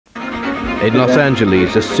In Los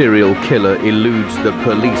Angeles, a serial killer eludes the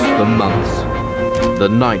police for months. The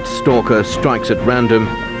night stalker strikes at random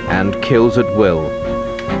and kills at will.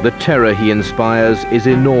 The terror he inspires is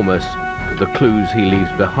enormous. The clues he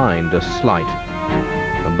leaves behind are slight.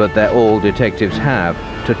 But they're all detectives have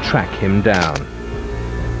to track him down.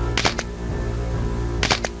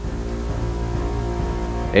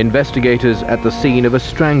 Investigators at the scene of a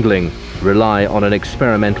strangling rely on an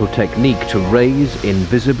experimental technique to raise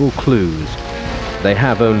invisible clues. They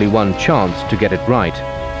have only one chance to get it right.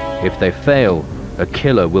 If they fail, a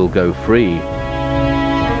killer will go free.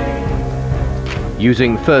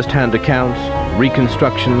 Using first-hand accounts,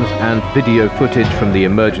 reconstructions and video footage from the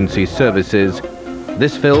emergency services,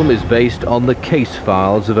 this film is based on the case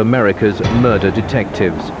files of America's murder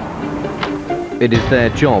detectives. It is their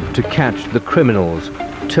job to catch the criminals,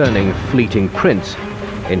 turning fleeting prints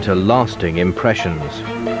into lasting impressions.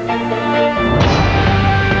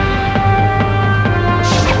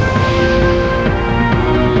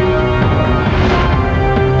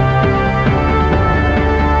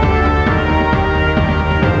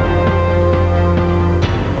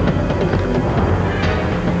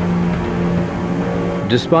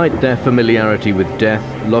 Despite their familiarity with death,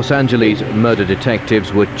 Los Angeles murder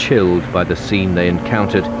detectives were chilled by the scene they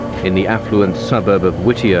encountered in the affluent suburb of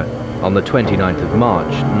Whittier on the 29th of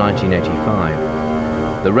March,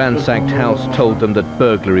 1985. The ransacked house told them that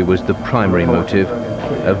burglary was the primary motive.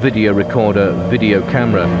 A video recorder, video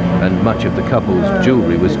camera, and much of the couple's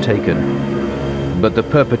jewelry was taken. But the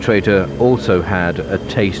perpetrator also had a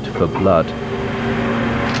taste for blood.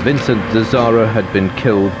 Vincent Zazzara had been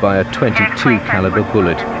killed by a .22 caliber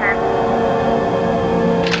bullet.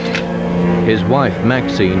 His wife,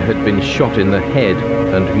 Maxine, had been shot in the head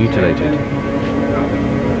and mutilated.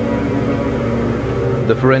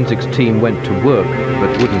 The forensics team went to work,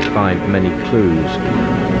 but wouldn't find many clues.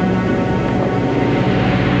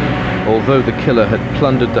 Although the killer had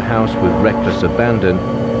plundered the house with reckless abandon,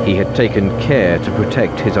 he had taken care to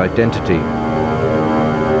protect his identity.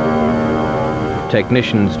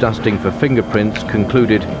 Technicians dusting for fingerprints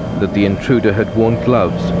concluded that the intruder had worn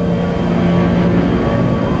gloves.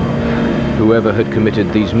 Whoever had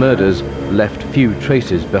committed these murders left few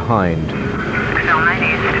traces behind.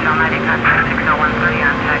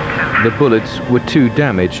 The bullets were too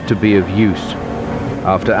damaged to be of use.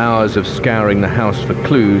 After hours of scouring the house for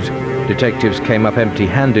clues, detectives came up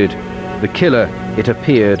empty-handed. The killer, it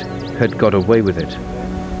appeared, had got away with it.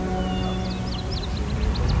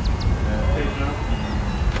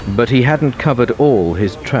 But he hadn't covered all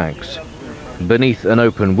his tracks. Beneath an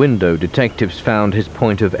open window, detectives found his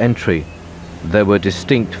point of entry. There were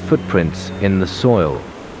distinct footprints in the soil.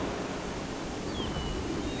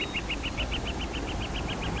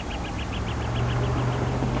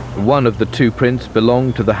 One of the two prints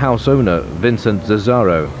belonged to the house owner, Vincent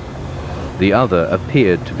Zazzara. The other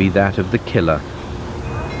appeared to be that of the killer.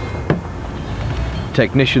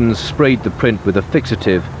 Technicians sprayed the print with a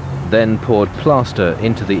fixative, then poured plaster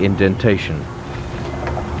into the indentation.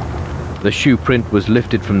 The shoe print was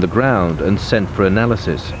lifted from the ground and sent for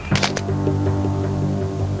analysis.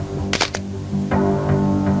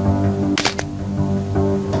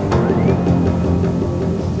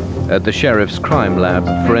 At the sheriff's crime lab,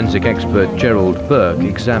 forensic expert Gerald Burke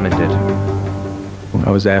examined it.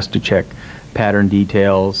 I was asked to check pattern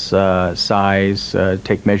details, size,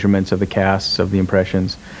 take measurements of the casts of the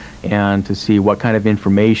impressions, and to see what kind of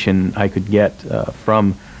information I could get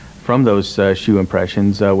from those shoe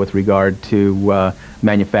impressions with regard to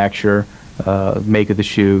manufacturer, make of the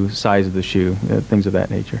shoe, size of the shoe, things of that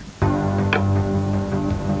nature.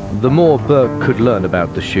 The more Burke could learn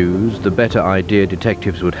about the shoes, the better idea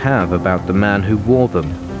detectives would have about the man who wore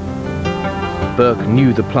them. Burke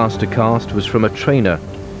knew the plaster cast was from a trainer,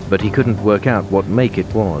 but he couldn't work out what make it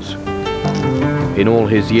was. In all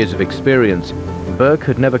his years of experience, Burke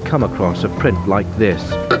had never come across a print like this.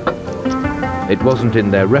 It wasn't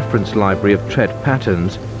in their reference library of tread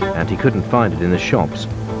patterns, and he couldn't find it in the shops.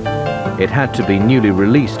 It had to be newly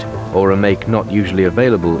released or a make not usually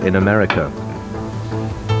available in America.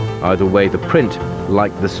 Either way, the print,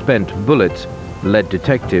 like the spent bullets, led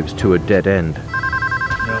detectives to a dead end.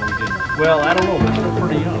 No, we didn't. Well, I don't know, they're still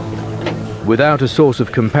pretty young. Without a source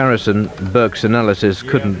of comparison, Burke's analysis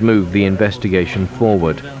couldn't move the investigation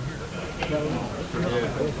forward.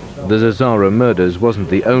 The Zazzara murders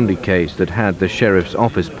wasn't the only case that had the sheriff's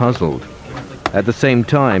office puzzled. At the same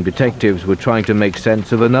time, detectives were trying to make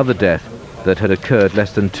sense of another death that had occurred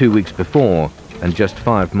less than 2 weeks before and just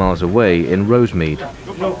 5 miles away in Rosemead.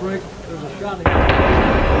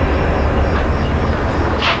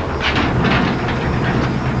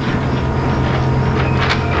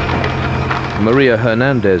 Maria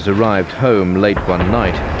Hernandez arrived home late one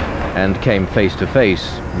night and came face to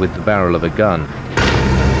face with the barrel of a gun.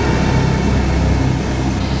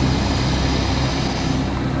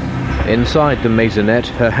 Inside the maisonette,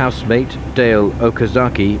 her housemate, Dale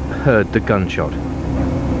Okazaki, heard the gunshot.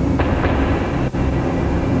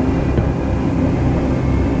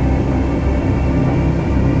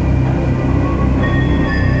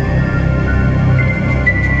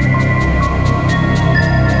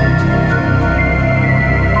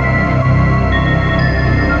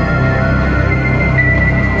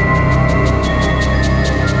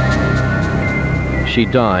 She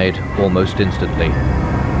died almost instantly.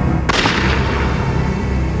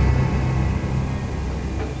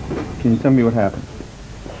 Can you tell me what happened?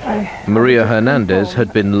 Maria Hernandez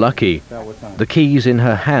had been lucky. The keys in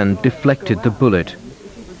her hand deflected the bullet.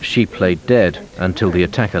 She played dead until the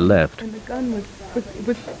attacker left. And the gun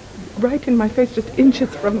was right in my face, just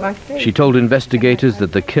inches from my face. She told investigators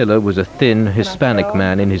that the killer was a thin Hispanic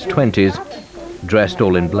man in his 20s, dressed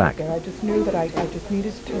all in black. I just knew that I just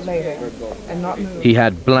needed to lay there and not move. He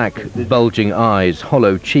had black, bulging eyes,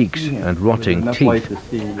 hollow cheeks, and rotting teeth.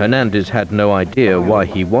 Hernandez had no idea why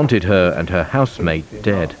he wanted her and her housemate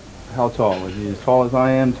dead. How tall? Was he as tall as I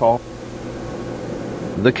am tall?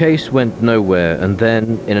 The case went nowhere, and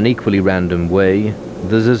then, in an equally random way,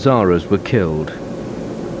 the Zazaras were killed.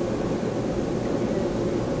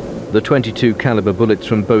 The .22 caliber bullets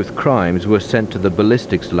from both crimes were sent to the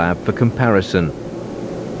ballistics lab for comparison.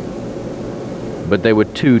 But they were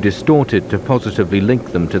too distorted to positively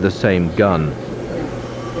link them to the same gun.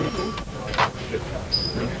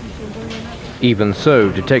 Even so,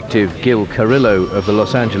 Detective Gil Carrillo of the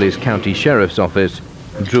Los Angeles County Sheriff's Office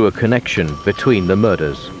drew a connection between the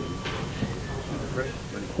murders.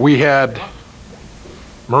 We had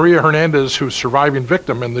Maria Hernandez, who's surviving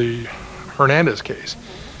victim in the Hernandez case.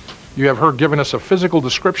 You have her giving us a physical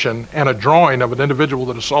description and a drawing of an individual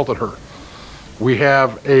that assaulted her. We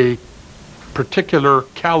have a particular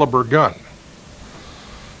caliber gun.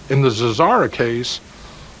 In the Zazara case,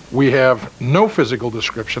 we have no physical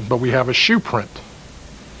description, but we have a shoe print.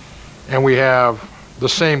 And we have the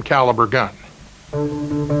same caliber gun.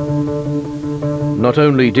 Not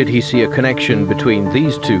only did he see a connection between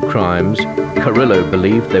these two crimes, Carrillo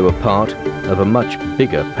believed they were part of a much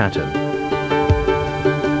bigger pattern.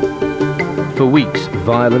 For weeks,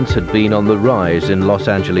 violence had been on the rise in Los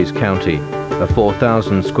Angeles County, a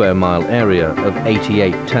 4,000 square mile area of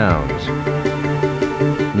 88 towns.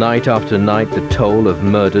 Night after night, the toll of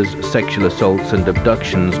murders, sexual assaults and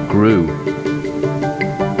abductions grew.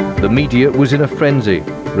 The media was in a frenzy,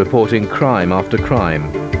 reporting crime after crime.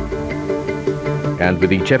 And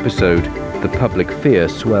with each episode, the public fear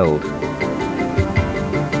swelled.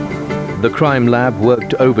 The crime lab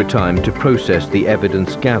worked overtime to process the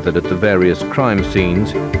evidence gathered at the various crime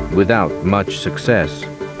scenes without much success.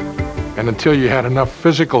 And until you had enough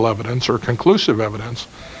physical evidence or conclusive evidence,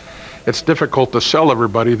 it's difficult to sell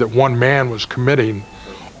everybody that one man was committing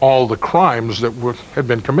all the crimes that had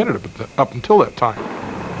been committed up until that time.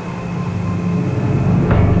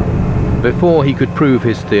 Before he could prove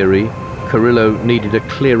his theory, Carrillo needed a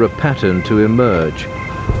clearer pattern to emerge.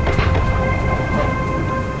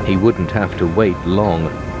 He wouldn't have to wait long.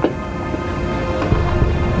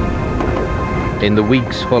 In the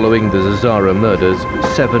weeks following the Zazara murders,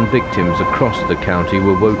 7 victims across the county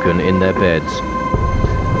were woken in their beds.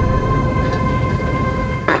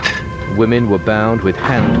 Women were bound with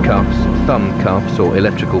handcuffs, thumb cuffs or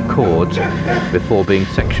electrical cords before being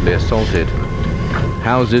sexually assaulted.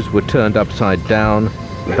 Houses were turned upside down,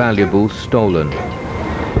 valuables stolen.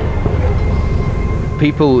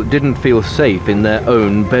 People didn't feel safe in their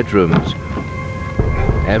own bedrooms.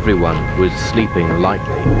 Everyone was sleeping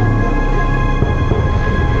lightly.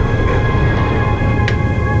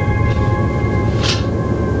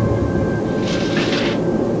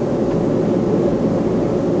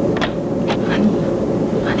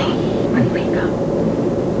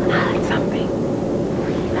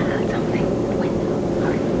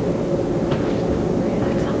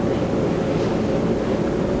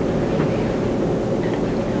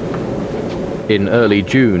 In early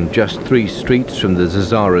June, just 3 streets from the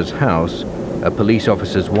Zazara's house, a police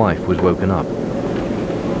officer's wife was woken up.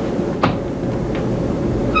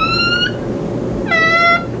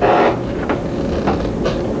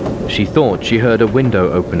 She thought she heard a window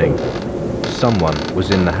opening. Someone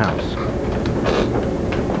was in the house.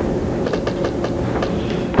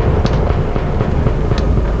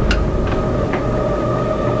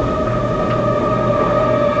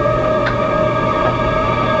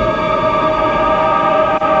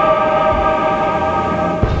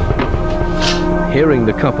 Hearing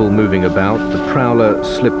the couple moving about, the prowler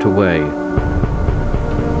slipped away.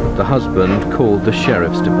 The husband called the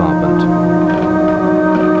sheriff's department.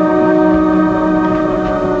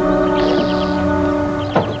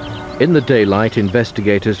 In the daylight,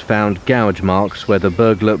 investigators found gouge marks where the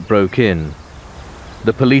burglar broke in.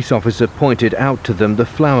 The police officer pointed out to them the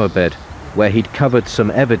flower bed, where he'd covered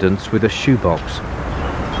some evidence with a shoebox.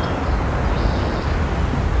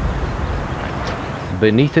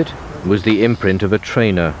 Beneath it was the imprint of a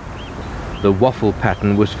trainer. The waffle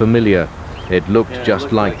pattern was familiar. It looked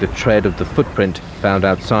just like the tread of the footprint found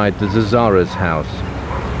outside the Zazara's house.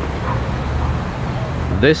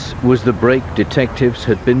 This was the break detectives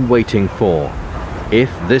had been waiting for. If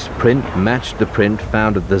this print matched the print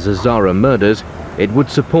found at the Zazara murders, it would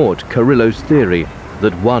support Carrillo's theory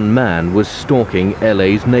that one man was stalking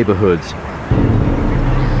LA's neighborhoods.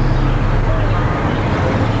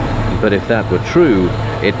 But if that were true,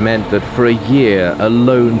 it meant that for a year a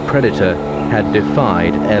lone predator had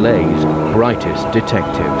defied LA's brightest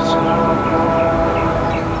detectives.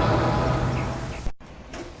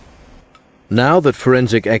 Now that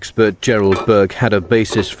forensic expert Gerald Burke had a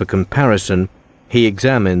basis for comparison, he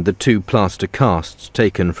examined the two plaster casts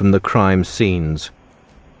taken from the crime scenes.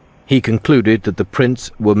 He concluded that the prints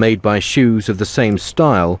were made by shoes of the same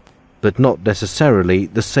style, but not necessarily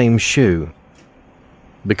the same shoe.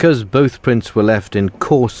 Because both prints were left in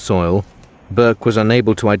coarse soil, Burke was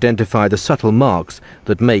unable to identify the subtle marks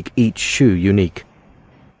that make each shoe unique.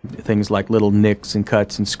 Things like little nicks and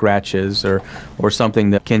cuts and scratches, or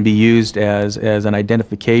something that can be used as an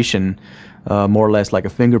identification, more or less like a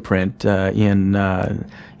fingerprint in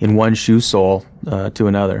one shoe sole to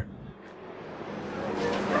another.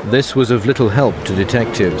 This was of little help to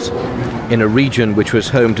detectives. In a region which was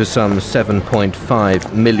home to some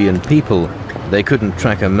 7.5 million people, they couldn't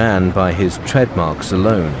track a man by his tread marks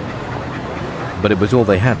alone. But it was all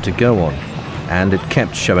they had to go on, and it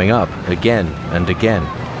kept showing up again and again.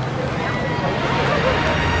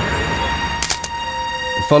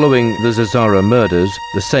 Following the Zazara murders,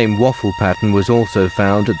 the same waffle pattern was also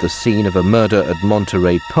found at the scene of a murder at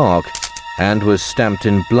Monterey Park and was stamped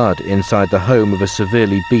in blood inside the home of a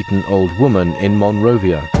severely beaten old woman in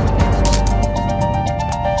Monrovia.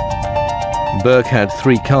 Burke had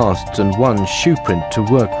 3 casts and 1 shoe print to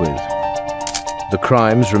work with. The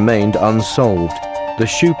crimes remained unsolved. The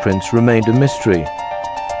shoe prints remained a mystery.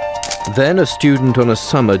 Then a student on a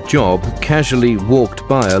summer job casually walked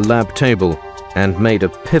by a lab table and made a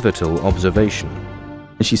pivotal observation.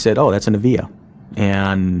 She said, "Oh, that's an Avia."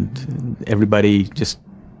 And everybody just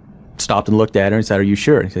stopped and looked at her and said, "Are you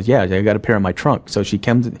sure?" And he says, "Yeah, I got a pair in my trunk." So she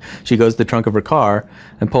goes to the trunk of her car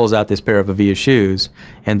and pulls out this pair of Avia shoes,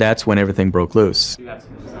 and that's when everything broke loose.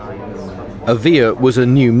 Avia was a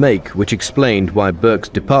new make, which explained why Burke's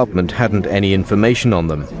department hadn't any information on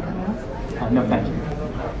them. No, thank you.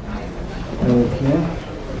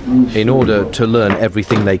 In order to learn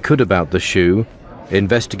everything they could about the shoe,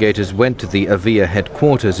 investigators went to the Avia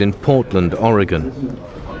headquarters in Portland, Oregon.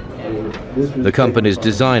 The company's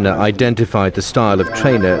designer identified the style of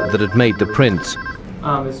trainer that had made the prints.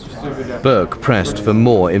 Burke pressed for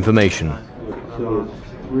more information.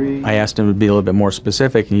 I asked him to be a little bit more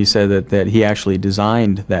specific, and he said that he actually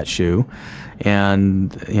designed that shoe,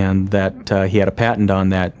 and that he had a patent on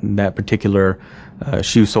that particular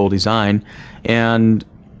shoe sole design, and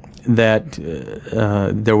that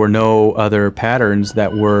there were no other patterns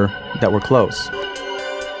that were close.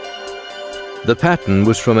 The pattern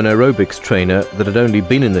was from an aerobics trainer that had only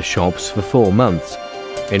been in the shops for 4 months.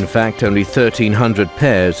 In fact, only 1,300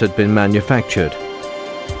 pairs had been manufactured.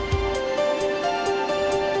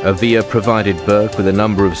 Avia provided Burke with a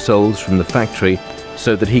number of soles from the factory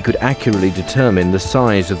so that he could accurately determine the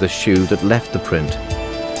size of the shoe that left the print.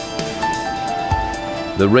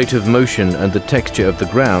 The rate of motion and the texture of the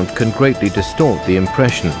ground can greatly distort the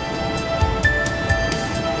impression.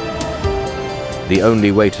 The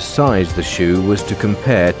only way to size the shoe was to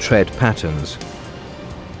compare tread patterns.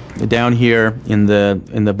 Down here in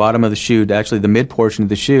the bottom of the shoe, actually the mid portion of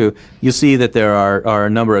the shoe, you'll see that there are a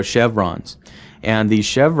number of chevrons. And these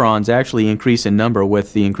chevrons actually increase in number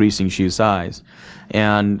with the increasing shoe size.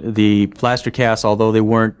 And the plaster casts, although they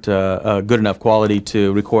weren't good enough quality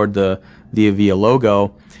to record the Avia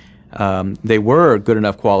logo, they were good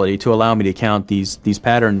enough quality to allow me to count these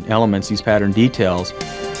pattern elements, these pattern details.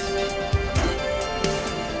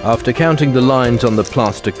 After counting the lines on the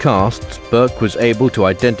plaster casts, Burke was able to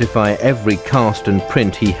identify every cast and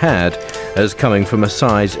print he had as coming from a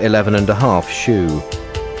size 11.5 shoe.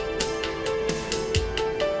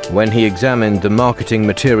 When he examined the marketing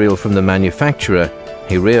material from the manufacturer,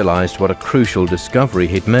 he realized what a crucial discovery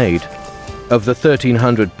he'd made. Of the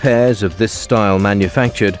 1,300 pairs of this style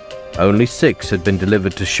manufactured, only 6 had been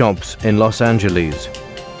delivered to shops in Los Angeles.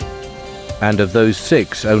 And of those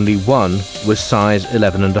 6, only 1 was size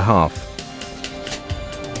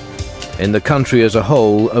 11.5. In the country as a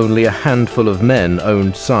whole, only a handful of men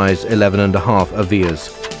owned size 11.5 Avias.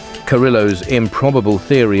 Carrillo's improbable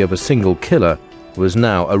theory of a single killer was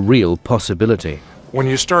now a real possibility. When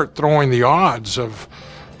you start throwing the odds of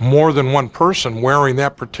more than one person wearing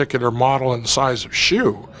that particular model and size of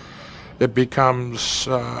shoe, it becomes,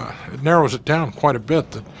 it narrows it down quite a bit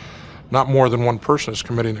that not more than one person is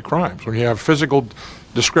committing the crimes. When you have physical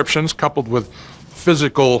descriptions coupled with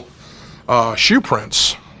physical shoe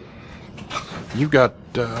prints, you've got,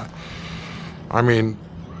 I mean,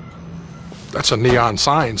 that's a neon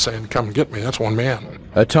sign saying, "Come get me." That's one man.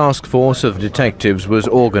 A task force of detectives was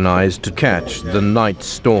organized to catch the Night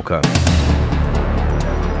Stalker.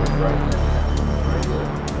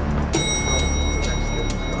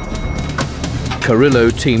 Carrillo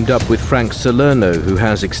teamed up with Frank Salerno, who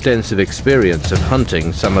has extensive experience of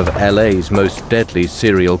hunting some of LA's most deadly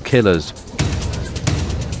serial killers.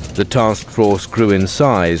 The task force grew in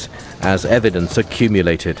size as evidence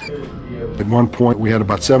accumulated. At one point, we had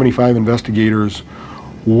about 75 investigators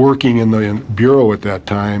working in the Bureau at that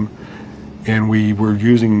time, and we were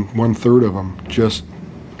using 1/3 of them just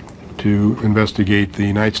to investigate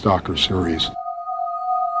the Night Stalker series.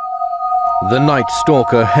 The Night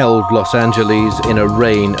Stalker held Los Angeles in a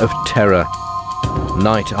reign of terror.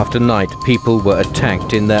 Night after night, people were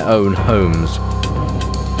attacked in their own homes.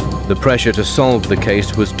 The pressure to solve the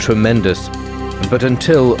case was tremendous, but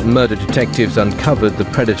until murder detectives uncovered the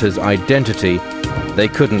predator's identity, they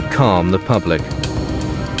couldn't calm the public.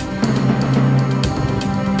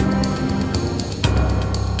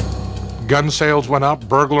 Gun sales went up,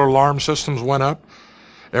 burglar alarm systems went up.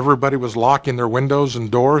 Everybody was locking their windows and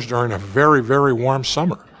doors during a very, very warm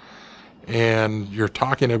summer. And you're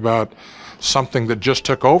talking about something that just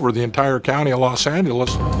took over the entire county of Los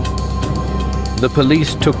Angeles. The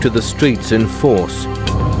police took to the streets in force.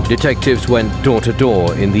 Detectives went door to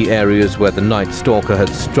door in the areas where the Night Stalker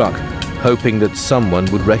had struck, hoping that someone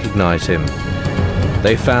would recognize him.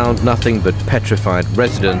 They found nothing but petrified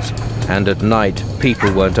residents, and at night, people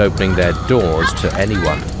weren't opening their doors to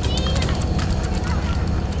anyone.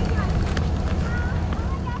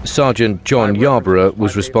 Sergeant John Yarborough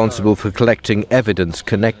was responsible for collecting evidence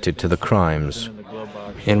connected to the crimes.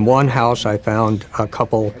 In one house, I found a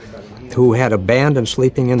couple who had abandoned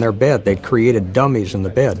sleeping in their bed. They'd created dummies in the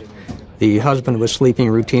bed. The husband was sleeping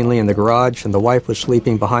routinely in the garage, and the wife was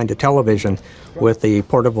sleeping behind a television with the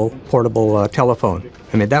portable telephone.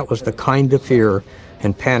 I mean, that was the kind of fear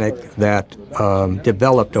and panic that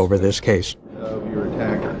developed over this case.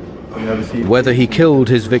 Whether he killed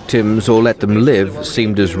his victims or let them live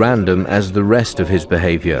seemed as random as the rest of his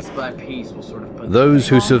behavior. Those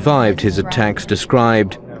who survived his attacks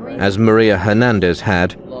described, as Maria Hernandez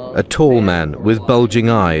had, a tall man with bulging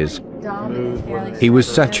eyes. He was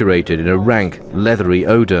saturated in a rank, leathery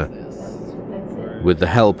odor. With the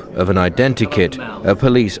help of an identikit, a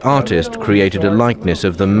police artist created a likeness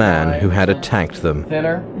of the man who had attacked them.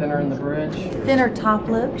 Thinner in the bridge. Thinner top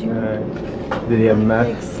lip. Did he have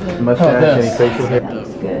mustache, any facial hair? That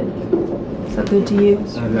looks good. So good to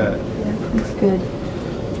use. I got it. Yeah, looks good.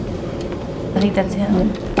 I think that's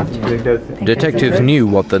him. Detectives knew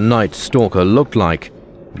what the Night Stalker looked like,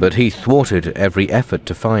 but he thwarted every effort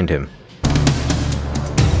to find him.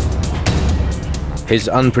 His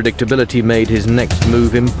unpredictability made his next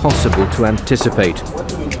move impossible to anticipate.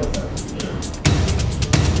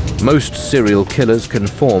 Most serial killers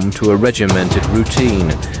conform to a regimented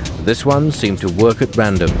routine. This one seemed to work at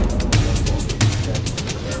random.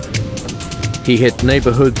 He hit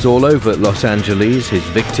neighborhoods all over Los Angeles. His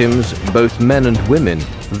victims, both men and women,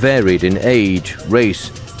 varied in age,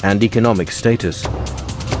 race, and economic status.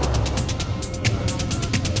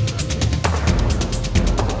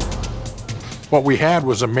 What we had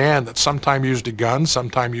was a man that sometimes used a gun,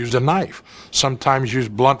 sometimes used a knife, sometimes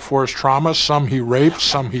used blunt force trauma, some he raped,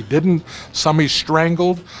 some he didn't, some he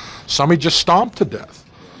strangled, some he just stomped to death,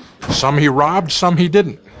 some he robbed, some he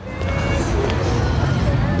didn't.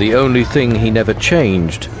 The only thing he never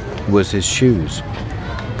changed was his shoes.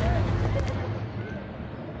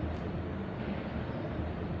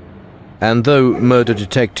 And though murder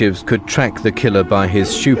detectives could track the killer by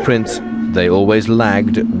his shoe prints, they always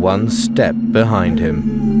lagged one step behind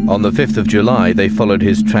him. On the 5th of July, they followed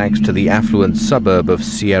his tracks to the affluent suburb of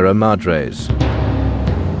Sierra Madres.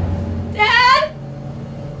 Dad!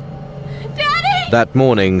 Daddy! That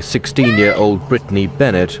morning, 16-year-old Brittany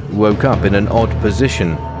Bennett woke up in an odd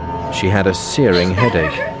position. She had a searing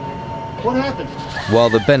headache. What happened?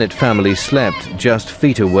 While the Bennett family slept just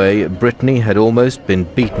feet away, Brittany had almost been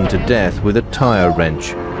beaten to death with a tire wrench.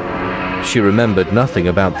 She remembered nothing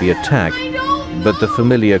about the attack, but the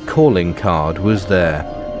familiar calling card was there.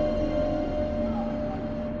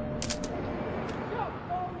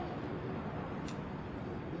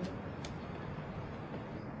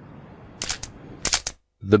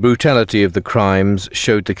 The brutality of the crimes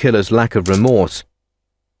showed the killer's lack of remorse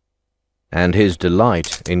and his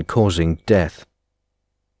delight in causing death.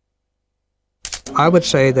 I would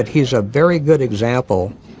say that he's a very good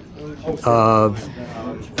example of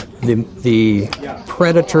the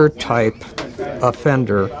predator-type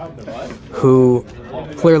offender who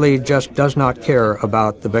clearly just does not care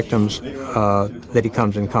about the victims that he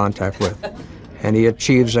comes in contact with. And he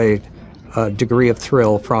achieves a degree of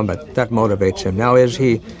thrill from it. That motivates him. Now, is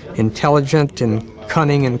he intelligent and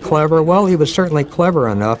cunning and clever? Well, he was certainly clever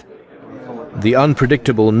enough. The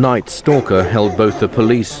unpredictable night stalker held both the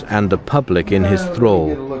police and the public in his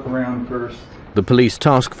thrall. The police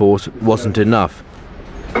task force wasn't enough.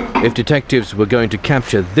 If detectives were going to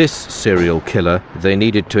capture this serial killer, they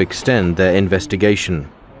needed to extend their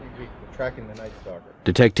investigation.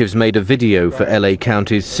 Detectives made a video for LA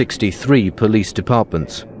County's 63 police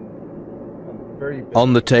departments.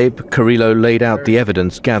 On the tape, Carrillo laid out the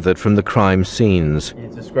evidence gathered from the crime scenes.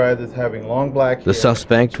 He's described as having long black hair. The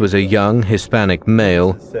suspect was a young Hispanic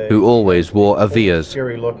male who always wore Avias.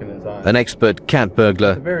 An expert cat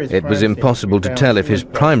burglar, it was impossible to tell if his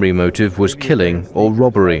primary motive was killing or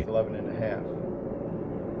robbery.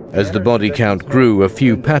 As the body count grew, a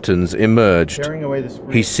few patterns emerged.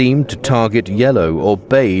 He seemed to target yellow or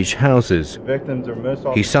beige houses.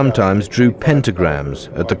 He sometimes drew pentagrams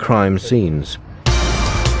at the crime scenes.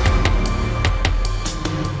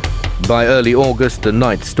 By early August, the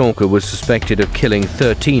night stalker was suspected of killing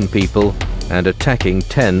 13 people and attacking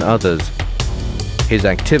 10 others. His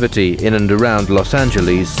activity in and around Los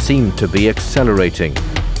Angeles seemed to be accelerating.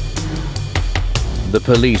 The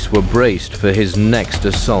police were braced for his next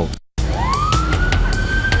assault.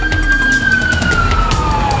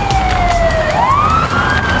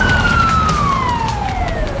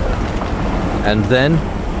 And then,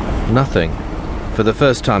 nothing. For the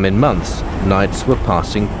first time in months, nights were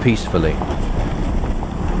passing peacefully.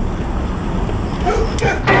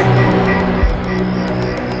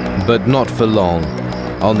 But not for long.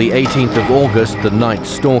 On the 18th of August, the night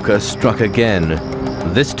stalker struck again,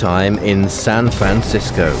 this time in San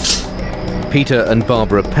Francisco. Peter and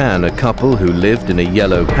Barbara Pan, a couple who lived in a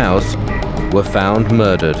yellow house, were found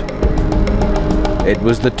murdered. It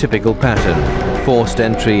was the typical pattern: forced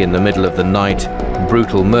entry in the middle of the night,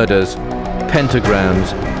 brutal murders,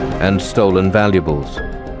 pentagrams, and stolen valuables.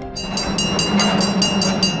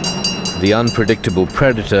 The unpredictable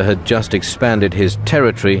predator had just expanded his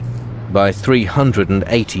territory by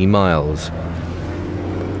 380 miles.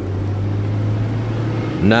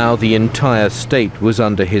 Now the entire state was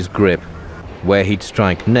under his grip. Where he'd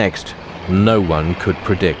strike next, no one could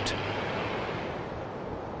predict.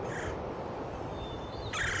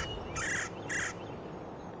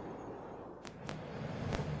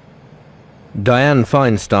 Dianne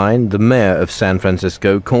Feinstein, the mayor of San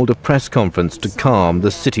Francisco, called a press conference to calm the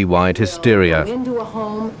citywide hysteria.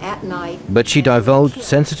 But she divulged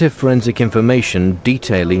sensitive forensic information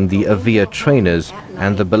detailing the Avia trainers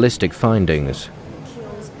and the ballistic findings.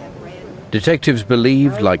 Detectives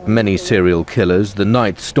believed, like many serial killers, the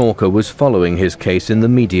night stalker was following his case in the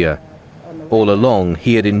media. All along,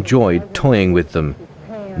 he had enjoyed toying with them.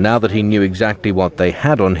 Now that he knew exactly what they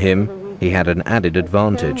had on him, he had an added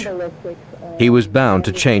advantage. He was bound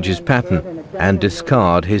to change his pattern and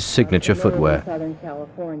discard his signature footwear.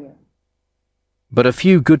 But a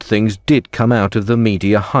few good things did come out of the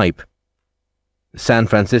media hype. San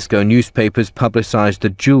Francisco newspapers publicized the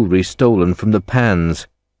jewelry stolen from the Pans.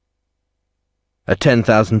 A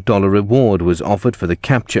 $10,000 reward was offered for the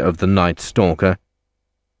capture of the night stalker,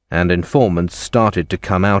 and informants started to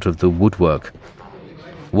come out of the woodwork.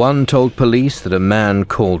 One told police that a man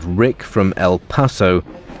called Rick from El Paso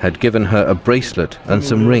had given her a bracelet and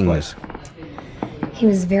some rings. He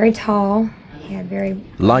was very tall. He had very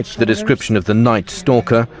like the description of the night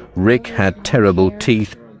stalker, Rick had terrible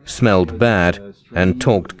teeth, smelled bad, and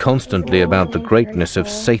talked constantly about the greatness of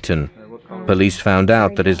Satan. Police found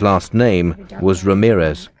out that his last name was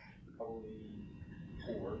Ramirez.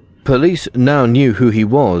 Police now knew who he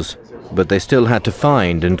was, but they still had to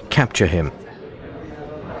find and capture him.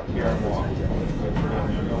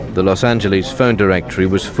 The Los Angeles phone directory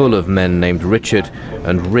was full of men named Richard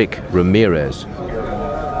and Rick Ramirez.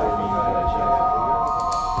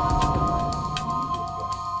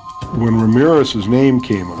 When Ramirez's name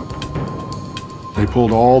came up, They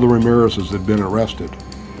pulled all the Ramirez's that had been arrested,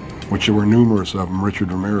 which there were numerous of them,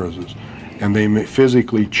 Richard Ramirez's, and they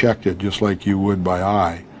physically checked it just like you would by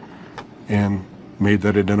eye and made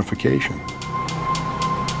that identification.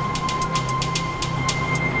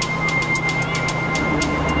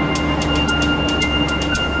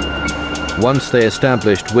 Once they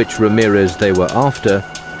established which Ramirez they were after,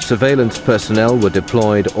 surveillance personnel were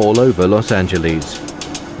deployed all over Los Angeles.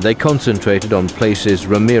 They concentrated on places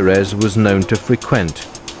Ramirez was known to frequent.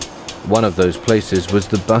 One of those places was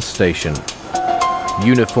the bus station.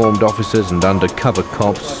 Uniformed officers and undercover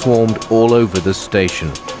cops swarmed all over the station.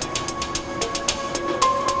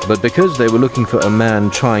 But because they were looking for a man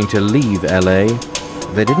trying to leave LA,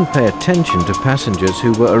 they didn't pay attention to passengers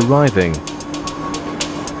who were arriving.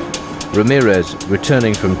 Ramirez,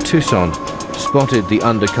 returning from Tucson, spotted the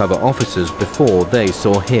undercover officers before they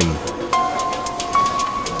saw him.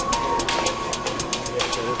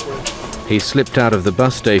 He slipped out of the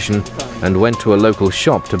bus station and went to a local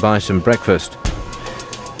shop to buy some breakfast.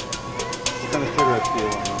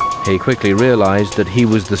 He quickly realized that he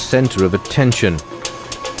was the center of attention.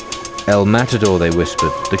 El Matador, they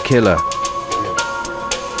whispered, the killer.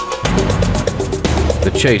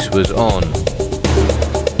 The chase was on.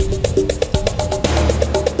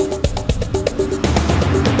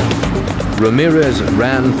 Ramirez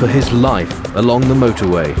ran for his life along the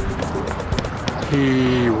motorway.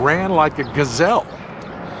 He ran like a gazelle.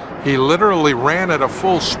 He literally ran at a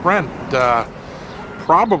full sprint,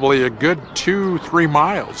 probably a good 2-3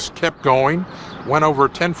 miles. Kept going, went over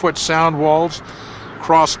 10-foot sound walls,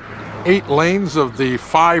 crossed 8 lanes of the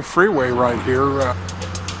 5 freeway right here.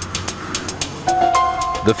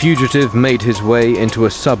 The fugitive made his way into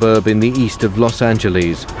a suburb in the east of Los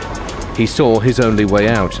Angeles. He saw his only way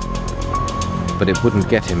out, but it wouldn't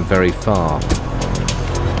get him very far.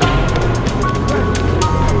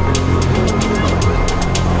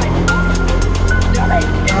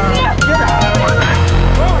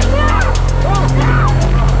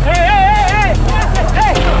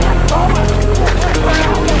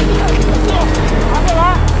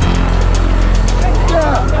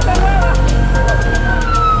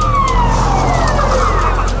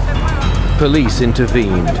 Police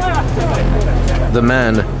intervened. The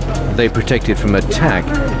man they protected from attack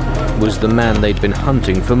was the man they'd been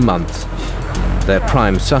hunting for months. Their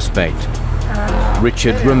prime suspect,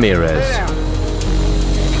 Richard Ramirez.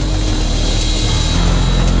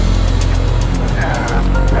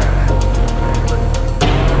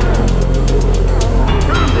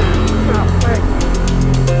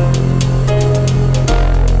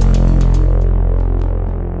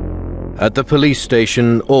 At the police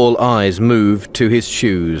station, all eyes moved to his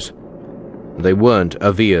shoes. They weren't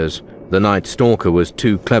Avia's. The Night Stalker was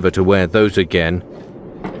too clever to wear those again.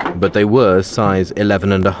 But they were size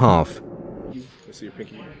 11.5.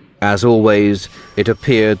 As always, it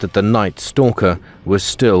appeared that the Night Stalker was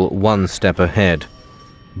still one step ahead.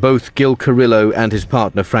 Both Gil Carrillo and his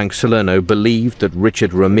partner Frank Salerno believed that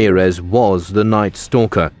Richard Ramirez was the Night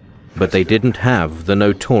Stalker, but they didn't have the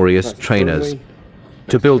notorious trainers.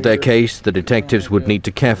 To build their case, the detectives would need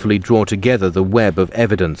to carefully draw together the web of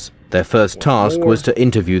evidence. Their first task was to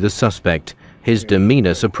interview the suspect. His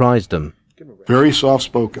demeanor surprised them. Very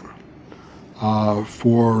soft-spoken.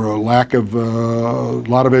 For a lack of a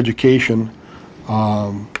lot of education,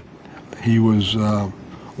 he was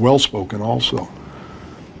well-spoken also.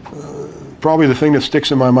 Probably the thing that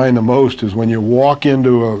sticks in my mind the most is when you walk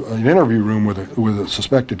into an interview room with a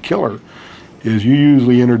suspected killer, is you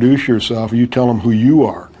usually introduce yourself, you tell them who you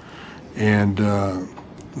are. And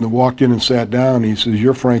they walked in and sat down, he says,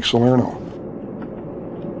 "You're Frank Salerno."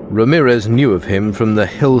 Ramirez knew of him from the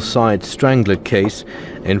Hillside Strangler case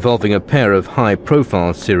involving a pair of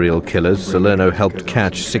high-profile serial killers Salerno helped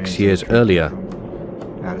catch 6 years earlier.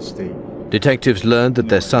 Detectives learned that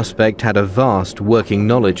their suspect had a vast working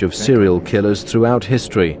knowledge of serial killers throughout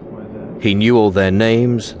history. He knew all their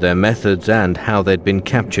names, their methods, and how they'd been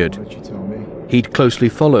captured. He'd closely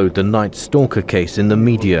followed the Night Stalker case in the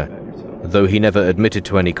media. Though he never admitted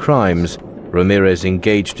to any crimes, Ramirez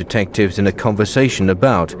engaged detectives in a conversation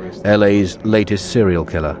about LA's latest serial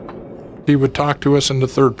killer. He would talk to us in the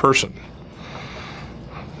third person.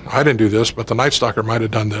 I didn't do this, but the Night Stalker might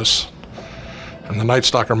have done this. And the Night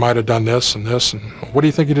Stalker might have done this and this, and what do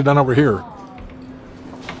you think he'd have done over here?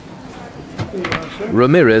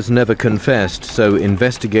 Ramirez never confessed, so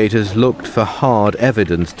investigators looked for hard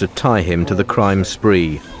evidence to tie him to the crime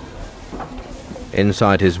spree.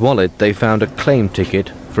 Inside his wallet, they found a claim ticket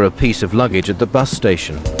for a piece of luggage at the bus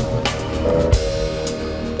station.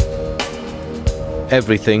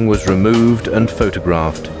 Everything was removed and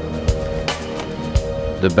photographed.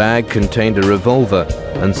 The bag contained a revolver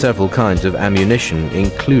and several kinds of ammunition,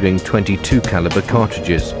 including .22 caliber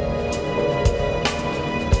cartridges.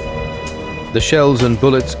 The shells and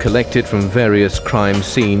bullets collected from various crime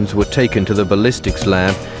scenes were taken to the ballistics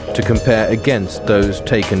lab to compare against those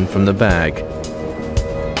taken from the bag.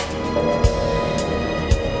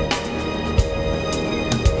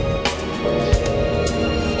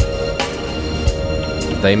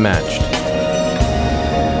 They matched.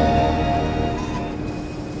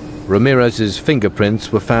 Ramirez's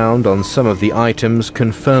fingerprints were found on some of the items,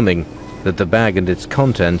 confirming that the bag and its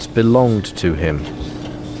contents belonged to him.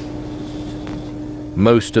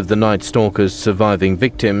 Most of the Night Stalker's surviving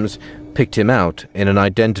victims picked him out in an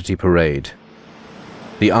identity parade.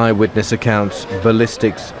 The eyewitness accounts,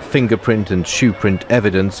 ballistics, fingerprint and shoeprint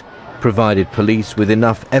evidence provided police with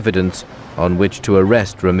enough evidence on which to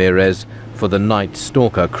arrest Ramirez for the Night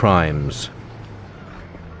Stalker crimes.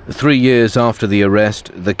 3 years after the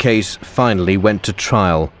arrest, the case finally went to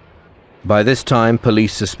trial. By this time,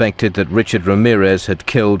 police suspected that Richard Ramirez had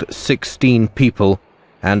killed 16 people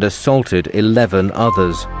and assaulted 11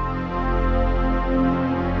 others.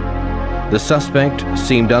 The suspect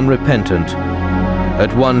seemed unrepentant.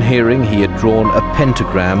 At one hearing, he had drawn a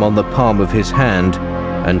pentagram on the palm of his hand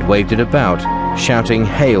and waved it about, shouting,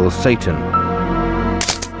 "Hail Satan!"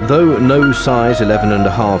 Though no size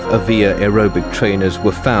 11.5 Avia aerobic trainers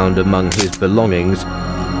were found among his belongings,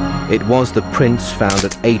 it was the prints found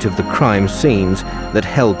at 8 of the crime scenes that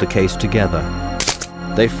held the case together.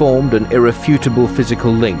 They formed an irrefutable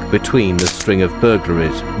physical link between the string of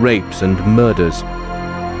burglaries, rapes and murders.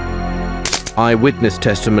 Eyewitness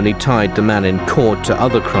testimony tied the man in court to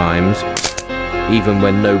other crimes, even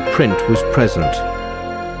when no print was present.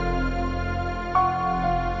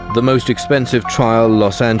 The most expensive trial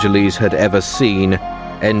Los Angeles had ever seen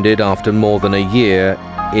ended after more than a year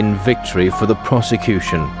in victory for the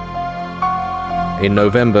prosecution. In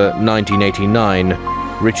November 1989,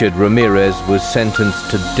 Richard Ramirez was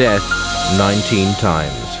sentenced to death 19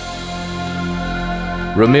 times.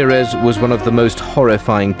 Ramirez was one of the most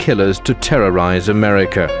horrifying killers to terrorize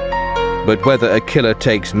America. But whether a killer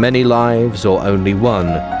takes many lives or only one,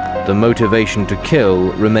 the motivation to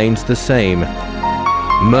kill remains the same.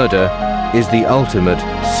 Murder is the ultimate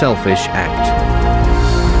selfish act.